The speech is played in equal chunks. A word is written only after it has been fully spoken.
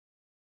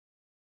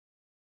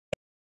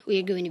We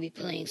are going to be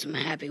playing some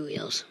Happy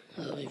Wheels.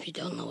 If you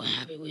don't know what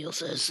Happy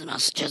Wheels is, then I'll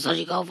suggest that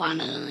you go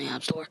find it in the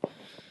App Store.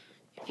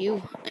 If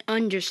you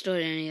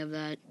understood any of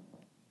that,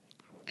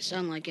 I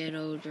sound like Ed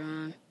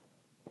Ogeron.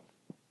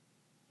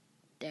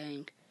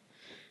 Dang.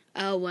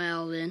 Oh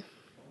well then.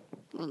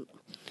 Well,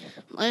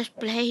 let's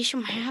play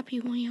some Happy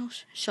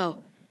Wheels.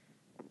 So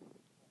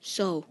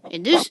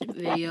in this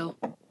video,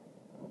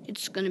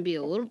 it's going to be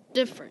a little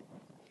different.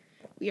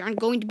 We aren't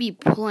going to be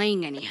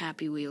playing any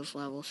Happy Wheels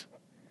levels.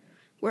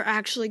 We're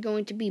actually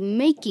going to be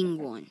making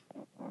one.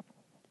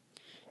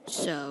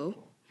 So,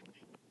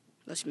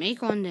 let's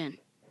make one then.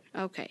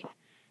 Okay,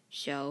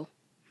 so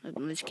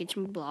let's get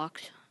some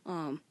blocks.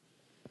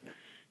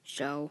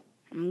 So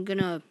I'm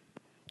gonna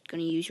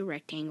use a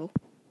rectangle.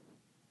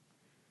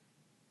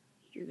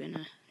 You're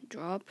gonna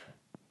drop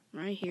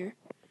right here.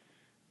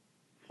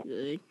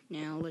 Good.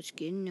 Now let's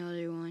get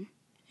another one,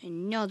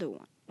 another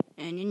one,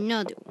 and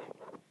another one,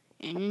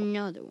 and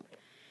another one.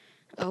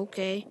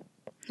 Okay,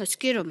 let's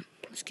get them.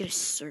 Let's get a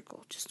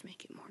circle just to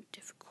make it more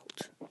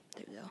difficult.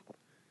 There we go.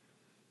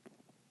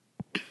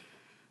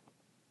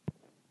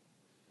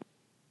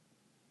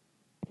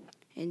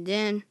 And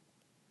then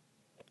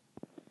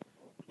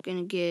I'm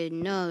gonna get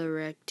another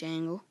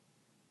rectangle.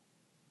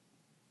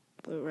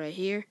 Put it right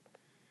here.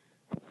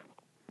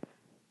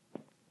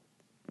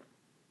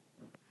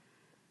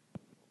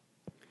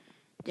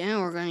 Then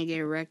we're gonna get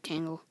a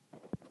rectangle.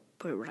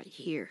 Put it right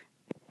here.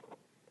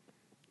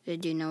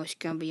 Did you know it's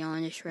gonna be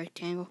on this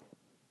rectangle?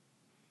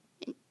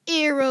 An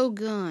arrow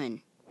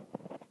gun.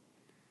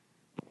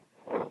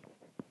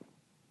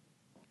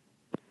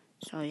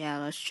 So yeah,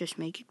 let's just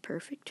make it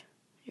perfect.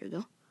 Here we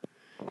go.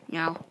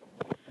 Now,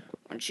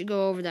 once you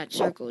go over that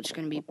circle, it's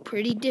going to be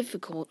pretty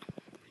difficult.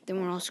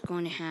 Then we're also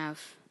going to have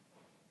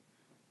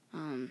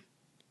some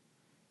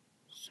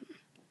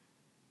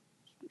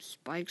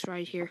spikes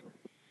right here.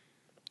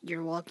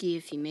 You're lucky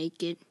if you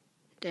make it.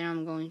 Then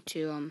I'm going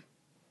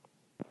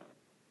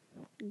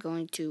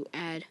to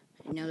add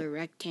another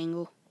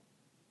rectangle.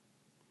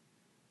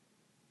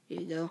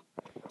 There you go.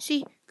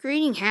 See,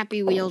 creating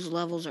Happy Wheels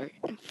levels are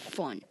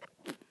fun.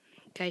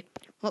 Okay,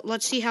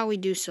 let's see how we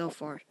do so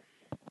far.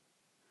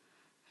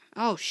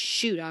 Oh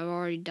shoot, I've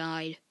already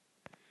died.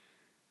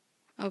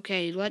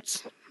 Okay,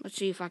 let's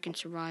see if I can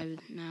survive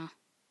now.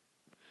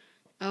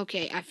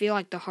 Okay, I feel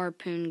like the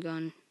harpoon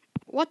gun.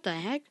 What the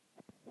heck?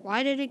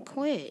 Why did it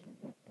quit?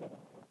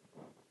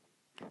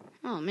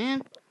 Oh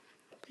man,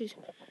 please.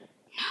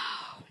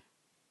 No.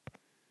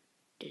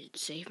 Did it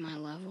save my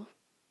level?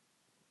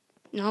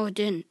 No, it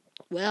didn't.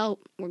 Well,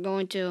 we're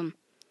going to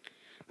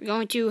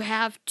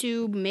have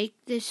to make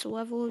this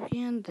level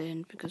again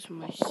then because of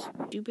my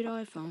stupid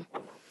iPhone.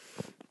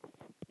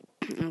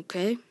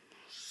 Okay,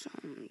 so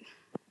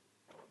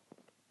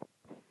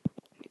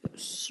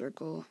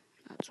circle.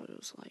 That's what it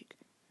was like.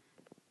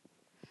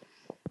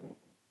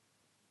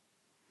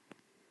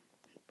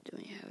 Do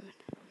we have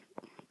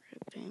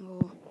rectangle?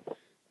 Do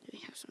we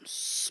have some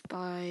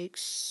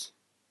spikes?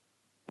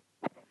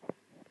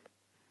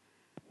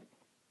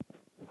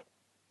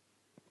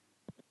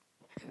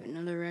 Have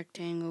another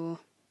rectangle.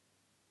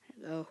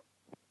 There we go.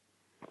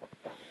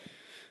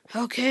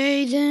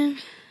 Okay then.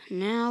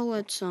 Now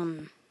let's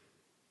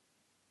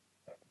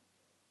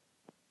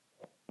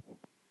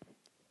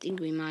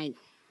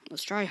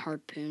let's try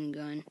harpoon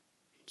gun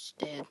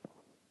instead.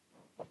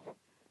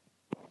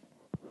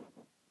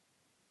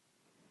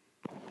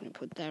 I'm gonna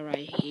put that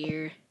right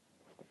here.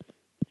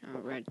 A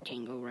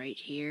rectangle right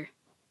here.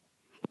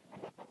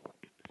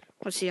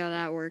 Let's see how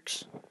that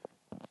works.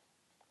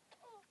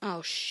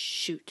 Oh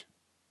shoot.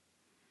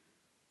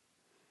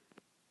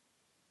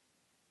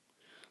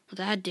 Well,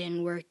 that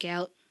didn't work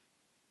out.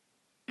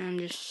 I'm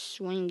just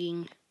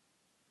swinging.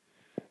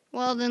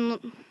 Well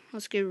then,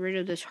 let's get rid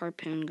of this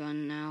harpoon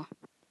gun now.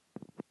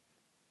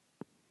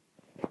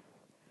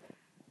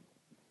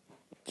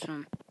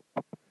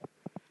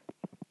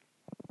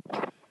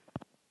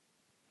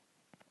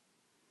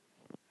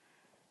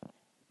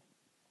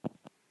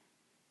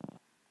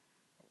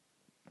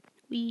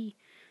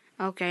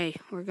 Okay,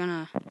 we're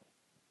gonna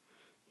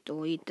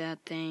delete that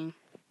thing.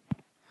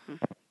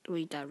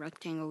 Delete that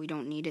rectangle, we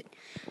don't need it.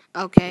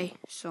 Okay,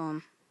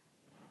 so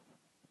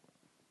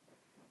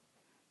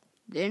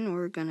then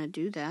we're gonna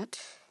do that.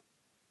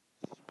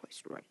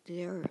 Place it right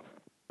there.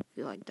 I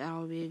feel like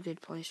that'll be a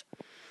good place.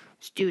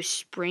 Let's do a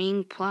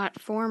spring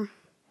platform.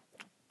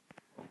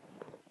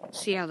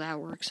 See how that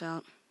works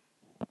out.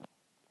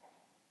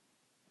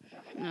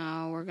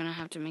 No, we're gonna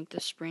have to make the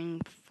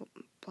spring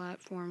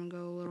platform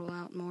go a little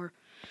out more.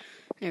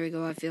 There we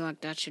go, I feel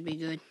like that should be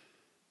good.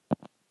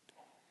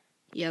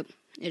 Yep,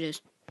 it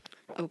is.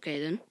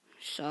 Okay then,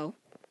 so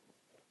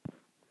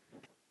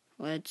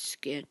let's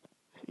get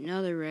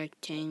another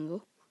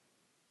rectangle.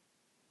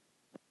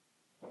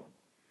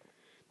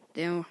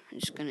 Then we're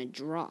just gonna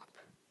drop.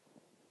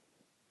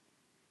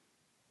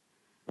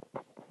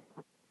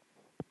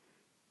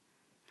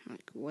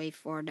 Like way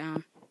far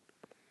down.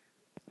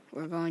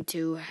 We're going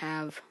to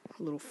have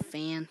a little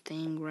fan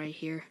thing right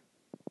here.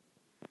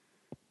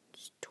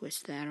 Just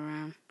twist that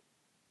around.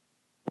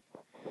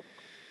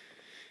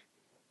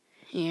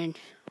 And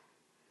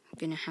I'm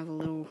gonna have a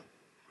little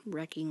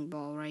wrecking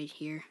ball right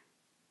here.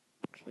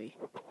 Actually,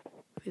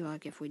 I feel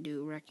like if we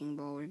do wrecking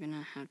ball, we're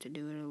gonna have to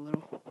do it a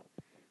little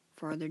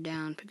farther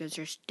down because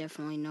there's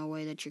definitely no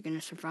way that you're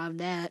gonna survive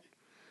that.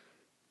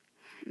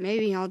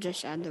 Maybe I'll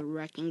just add the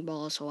wrecking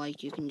ball so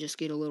like you can just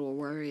get a little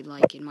worried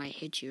like it might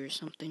hit you or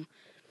something.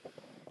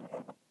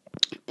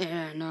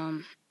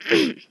 And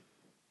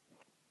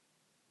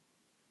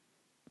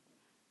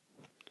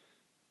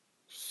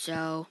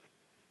so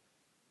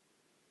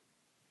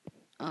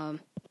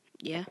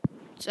yeah,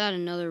 let's add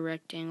another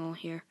rectangle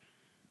here.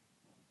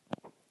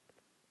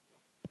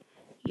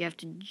 You have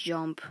to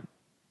jump.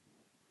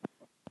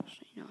 So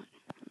you know what?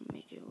 Let me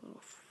make it a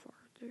little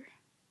farther.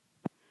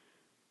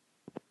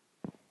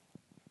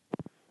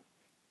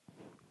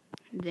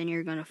 Then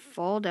you're gonna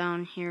fall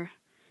down here,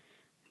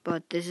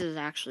 but this is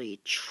actually a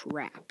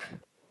trap.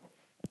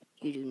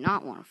 You do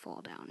not want to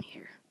fall down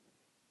here.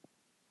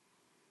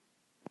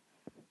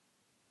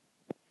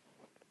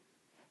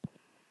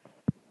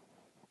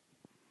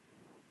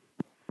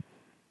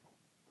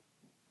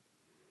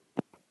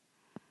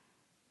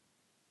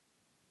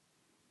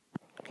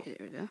 Okay,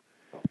 there we go.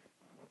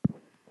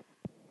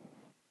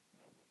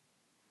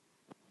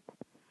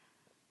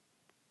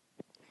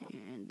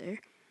 And there.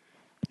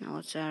 Now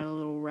let's add a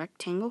little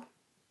rectangle.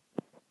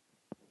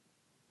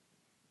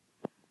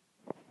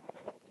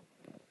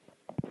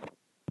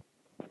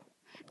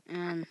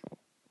 And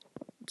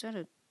let's add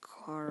a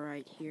car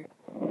right here.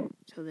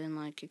 So then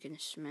like it can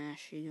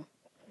smash you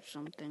or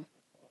something.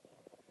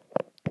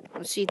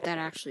 Let's see if that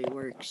actually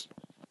works.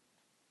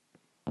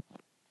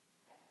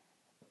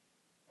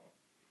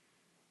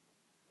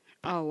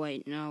 Oh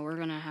wait, no, we're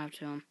gonna have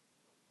to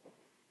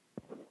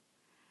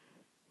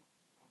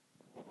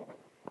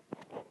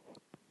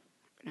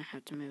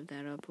move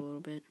that up a little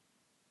bit.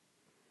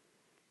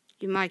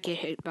 You might get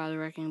hit by the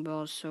wrecking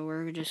balls, so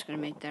we're just gonna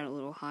make that a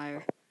little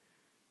higher.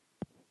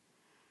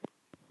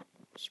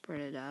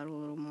 Spread it out a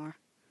little more.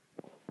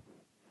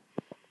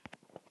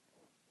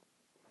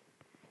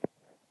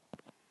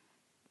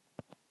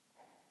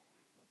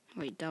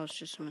 Wait, that was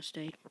just a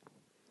mistake.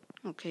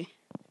 Okay.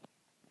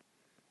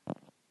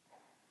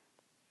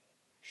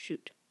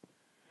 Shoot.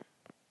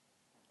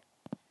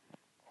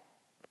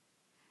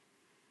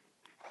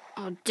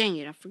 Oh, dang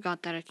it, I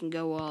forgot that I can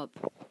go up.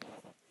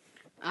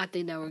 I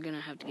think that we're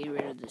gonna have to get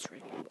rid of this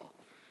wrecking ball.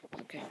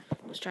 Okay,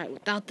 let's try it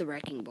without the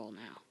wrecking ball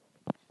now.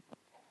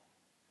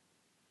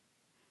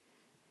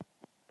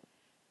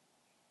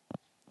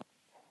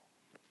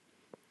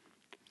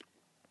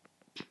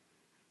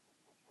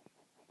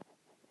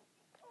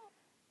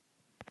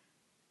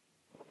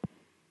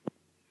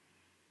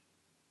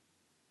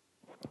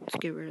 Let's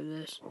get rid of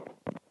this.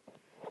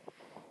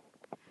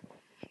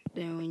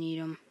 Then we need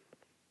them.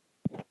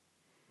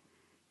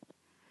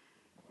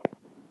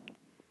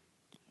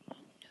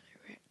 Another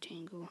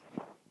rectangle.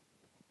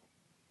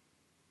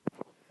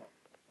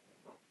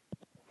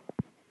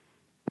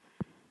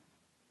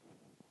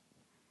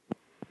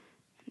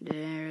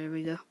 There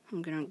we go.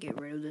 I'm gonna get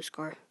rid of this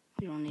car.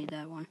 We don't need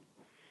that one.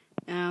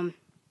 Then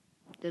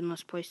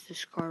let's place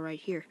this car right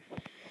here.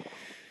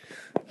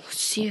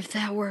 Let's see if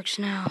that works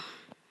now.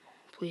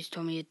 Please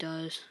tell me it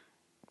does.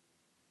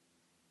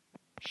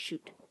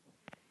 Shoot.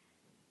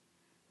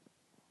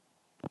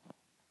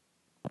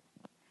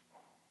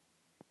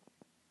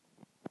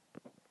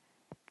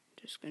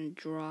 Just gonna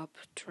drop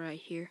it right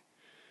here.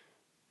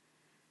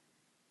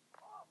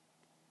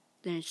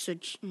 Then it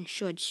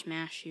should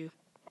smash you.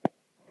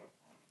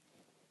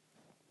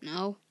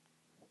 No?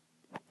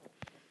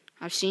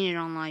 I've seen it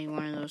on like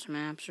one of those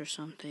maps or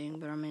something,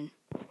 but I mean...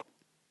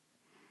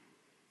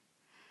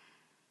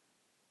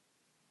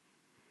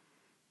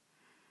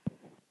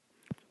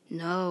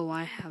 No,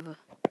 I have a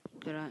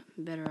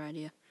better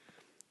idea.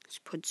 Let's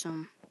put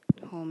some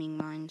homing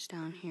mines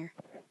down here.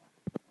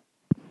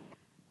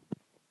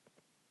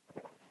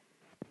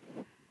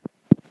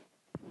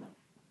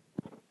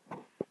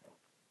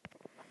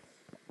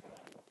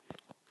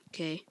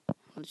 Okay,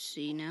 let's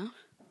see now.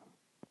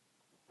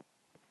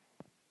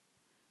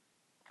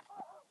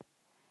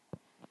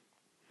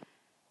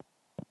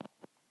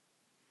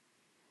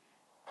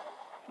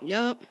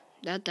 Yup,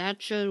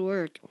 that should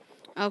work.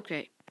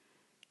 Okay.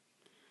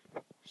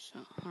 So,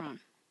 hold on.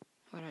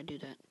 Why'd I do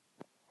that?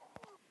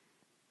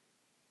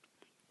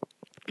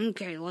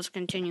 Okay, let's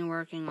continue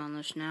working on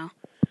this now.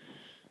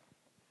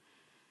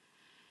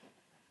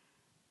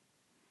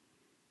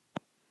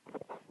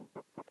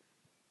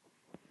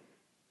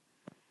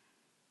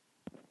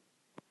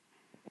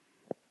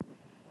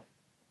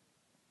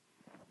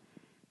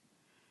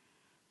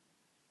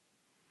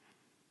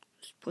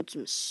 Let's put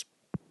some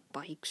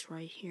spikes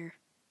right here.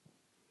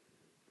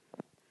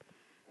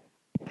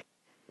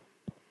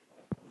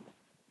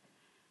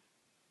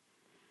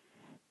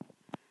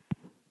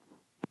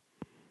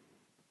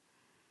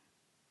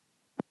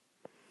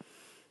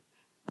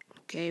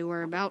 Okay,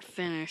 we're about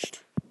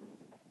finished.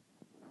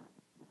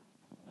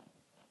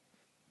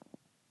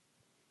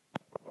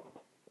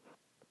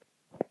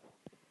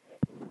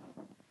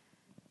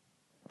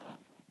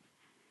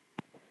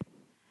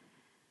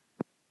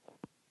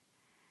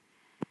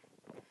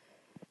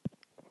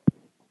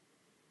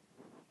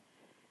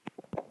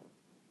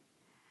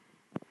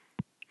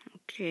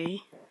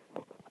 Okay.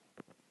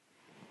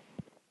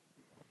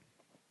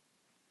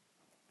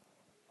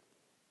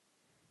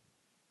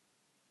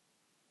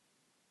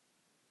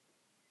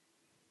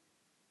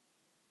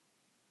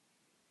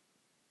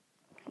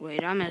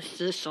 Wait, I messed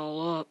this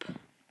all up.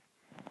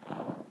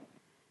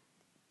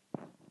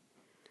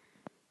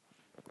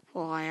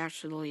 Well, I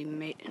actually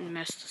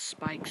messed the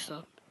spikes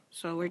up.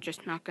 So we're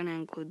just not going to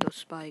include those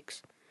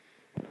spikes.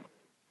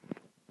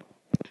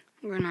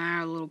 We're going to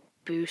add a little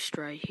boost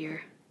right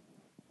here.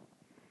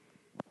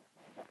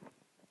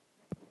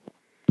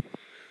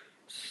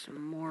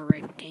 Some more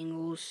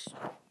rectangles.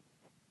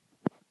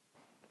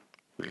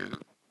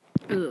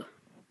 Ugh.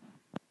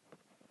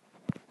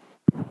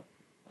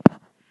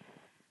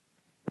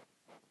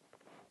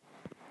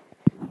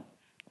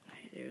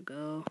 There we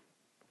go.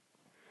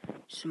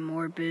 Some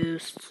more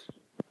boosts.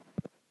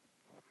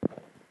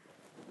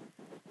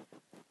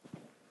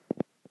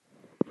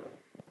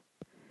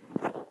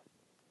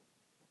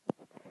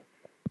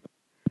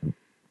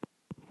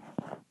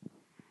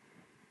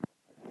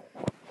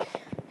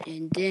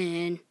 And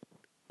then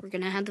we're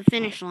going to have the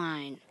finish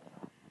line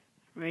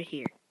right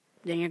here.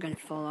 Then you're going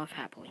to fall off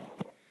happily.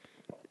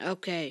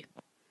 Okay.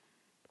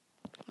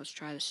 Let's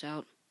try this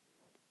out.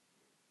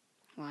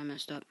 Well, I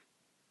messed up.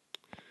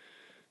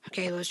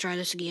 Okay, let's try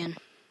this again.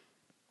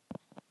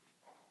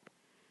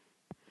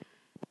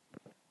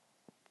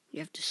 You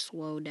have to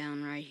slow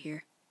down right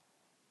here.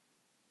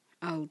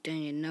 Oh,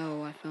 dang it,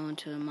 no, I fell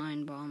into the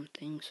mine bomb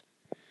things.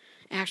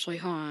 Actually,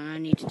 hold on, I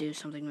need to do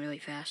something really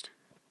fast.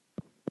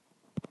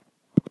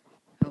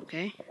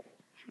 Okay,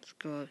 let's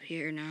go up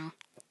here now.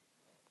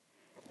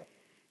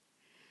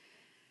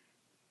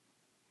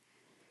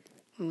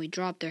 When we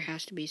drop, there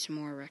has to be some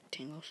more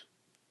rectangles.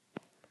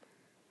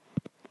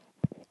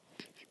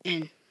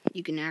 And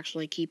you can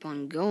actually keep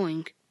on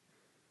going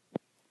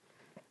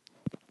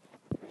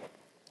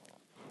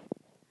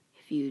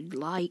if you'd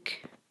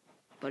like,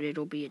 but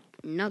it'll be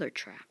another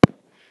trap.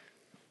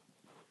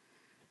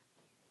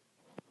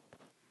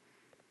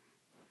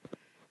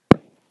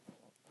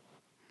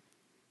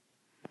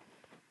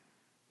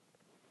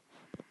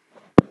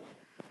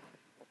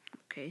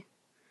 Okay,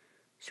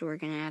 so we're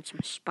going to add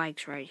some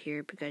spikes right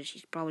here because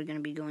he's probably going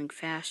to be going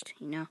fast,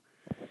 you know.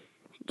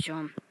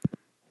 Jump.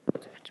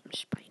 Let's add some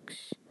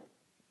spikes.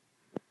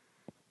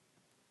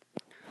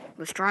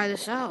 Let's try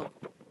this out.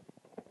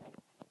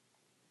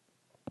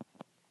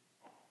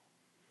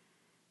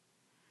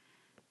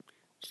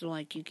 So,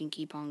 like, you can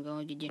keep on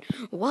going. You did.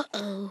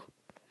 Whoa!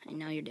 And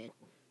now you're dead.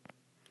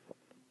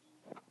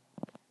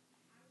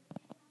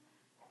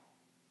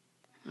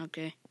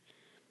 Okay.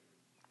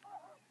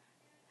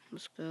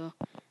 Let's go.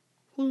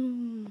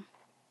 Woo!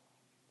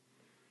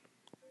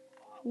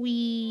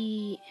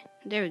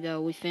 There we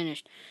go. We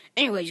finished.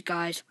 Anyways,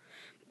 guys,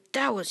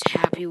 that was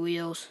Happy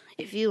Wheels.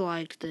 If you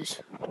liked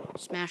this,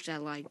 smash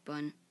that like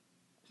button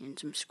and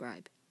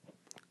subscribe.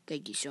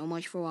 Thank you so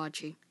much for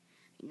watching,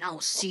 and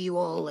I'll see you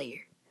all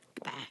later.